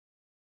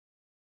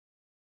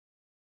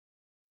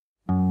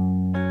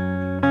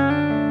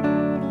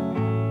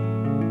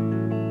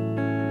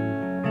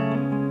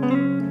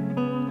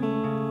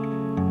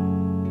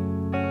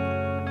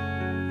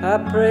I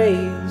pray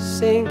you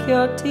sink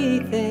your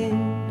teeth in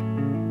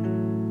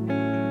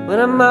when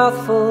a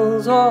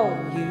mouthful's all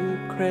you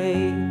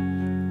crave.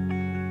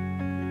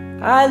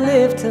 I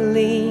live to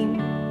lean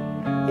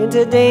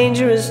into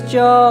dangerous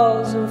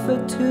jaws, and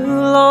for too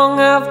long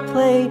I've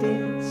played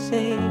it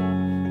safe.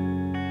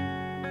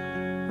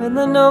 When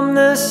the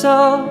numbness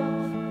of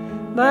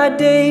my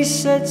days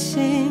sets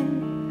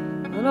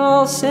in and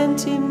all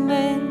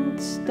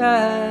sentiments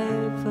divert,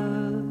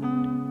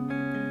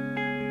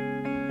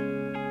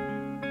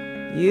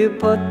 you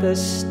put the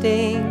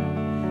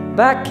sting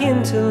back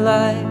into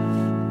life,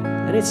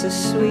 and it's a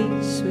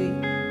sweet,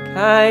 sweet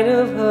kind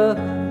of hurt.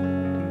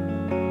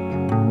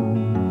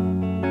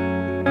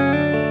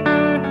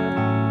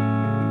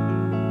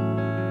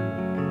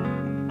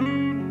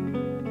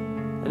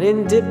 And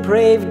in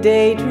depraved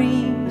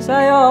daydreams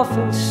I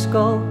often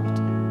sculpt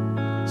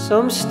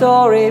some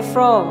story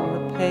from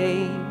the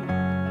pain,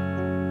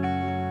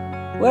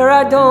 where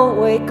I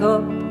don't wake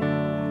up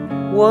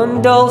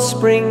one dull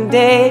spring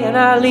day and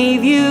I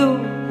leave you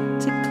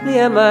to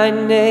clear my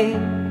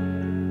name.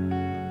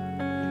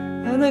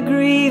 And the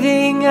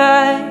grieving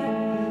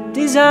I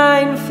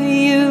designed for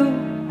you,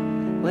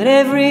 when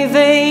every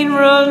vein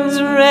runs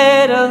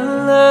red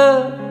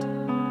alert,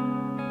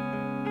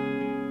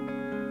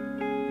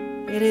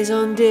 it is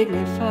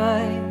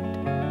undignified,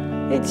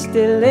 it's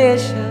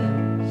delicious,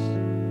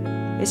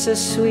 it's a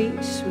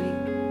sweet,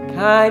 sweet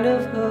kind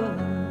of hurt.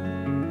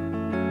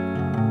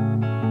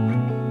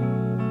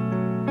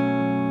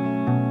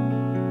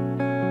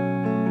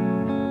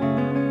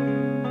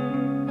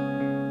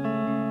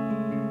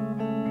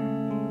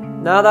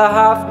 Now the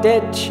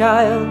half-dead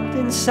child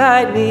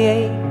inside me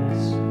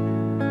aches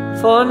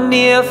for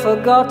near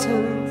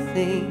forgotten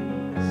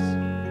things,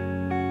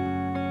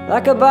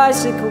 like a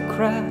bicycle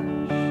crash,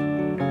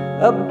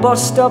 a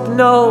bus-stop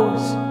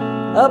nose,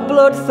 a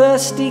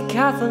bloodthirsty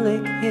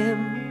Catholic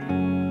hymn,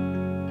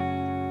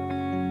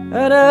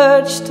 an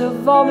urge to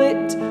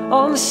vomit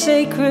on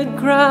sacred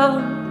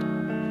ground,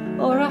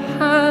 or a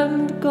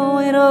hand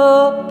going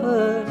up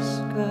a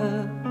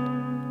skirt.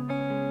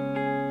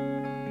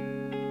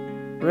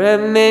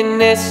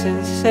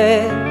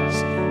 Reminiscences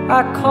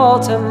I call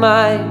to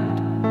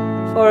mind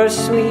for a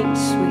sweet,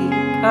 sweet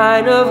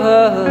kind of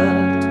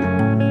hurt.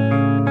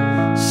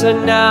 So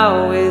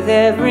now with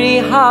every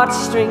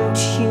heartstring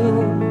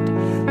tuned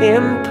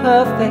in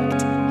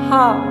perfect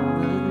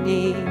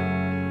harmony,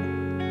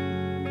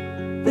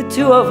 the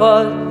two of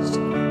us,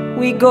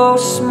 we go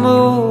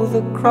smooth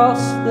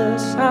across the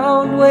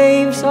sound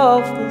waves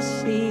of the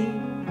sea,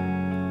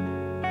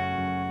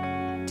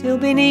 till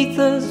beneath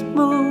us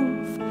move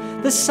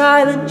the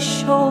silent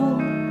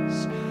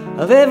shoals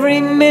of every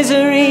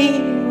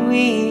misery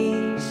we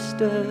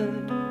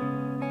stirred,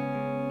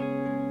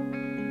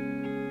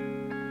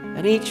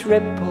 and each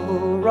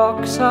ripple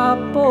rocks our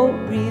boat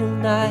real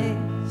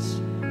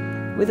nice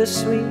with a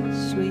sweet,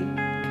 sweet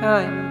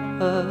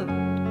kind of hurt.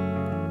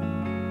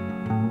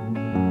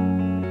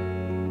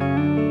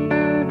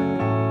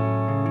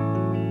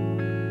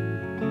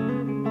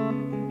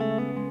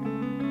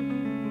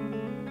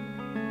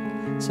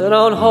 So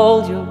don't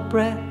hold your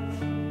breath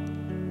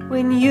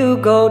when you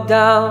go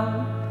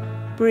down,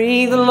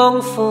 breathe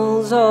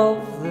lungfuls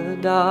of the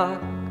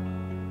dark.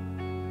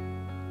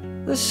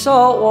 The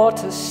salt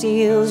water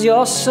seals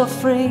your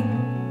suffering,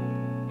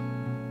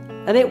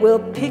 and it will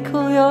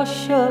pickle your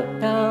shut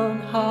down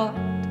heart.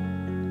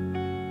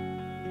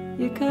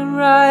 You can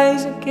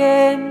rise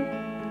again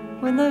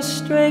when the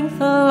strength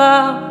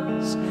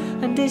allows,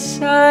 and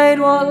decide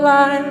what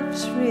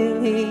life's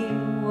really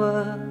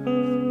worth.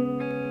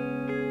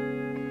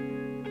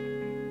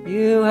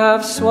 You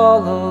have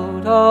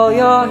swallowed all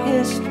your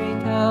history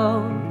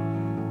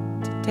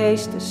down to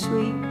taste a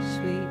sweet,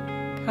 sweet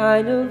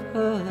kind of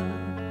hurt.